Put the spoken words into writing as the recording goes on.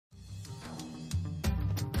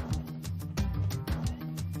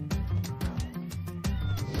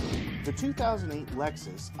The 2008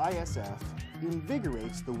 Lexus ISF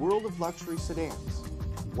invigorates the world of luxury sedans,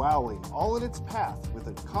 wowing all in its path with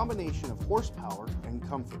a combination of horsepower and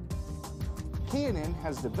comfort. K&N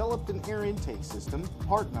has developed an air intake system,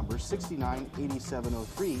 part number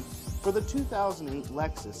 698703, for the 2008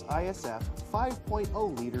 Lexus ISF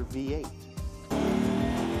 5.0-liter V8.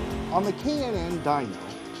 On the K&N dyno,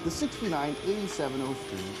 the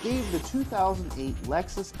 698703 gave the 2008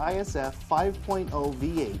 Lexus ISF 5.0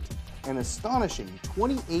 V8 an astonishing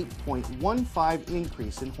 28.15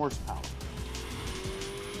 increase in horsepower.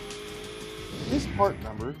 This part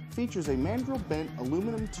number features a mandrel bent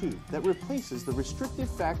aluminum tube that replaces the restrictive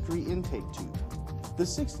factory intake tube. The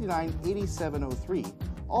 698703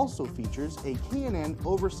 also features a K&N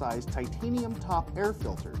oversized titanium top air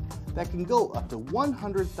filter that can go up to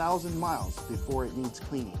 100,000 miles before it needs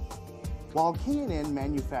cleaning. While K&N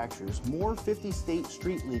manufactures more 50-state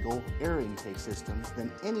street legal air intake systems than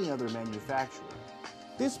any other manufacturer,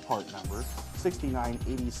 this part number,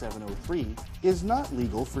 698703, is not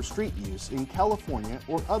legal for street use in California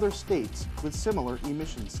or other states with similar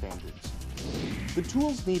emission standards. The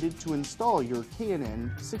tools needed to install your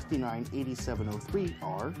K&N 698703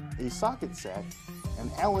 are a socket set, an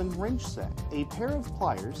Allen wrench set, a pair of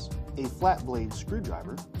pliers, a flat blade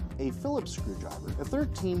screwdriver, a Phillips screwdriver, a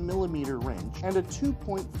 13mm wrench, and a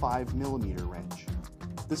 2.5mm wrench.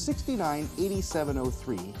 The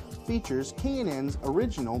 698703 features K&N's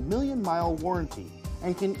original million-mile warranty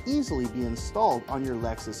and can easily be installed on your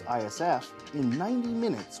Lexus ISF in 90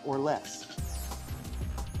 minutes or less.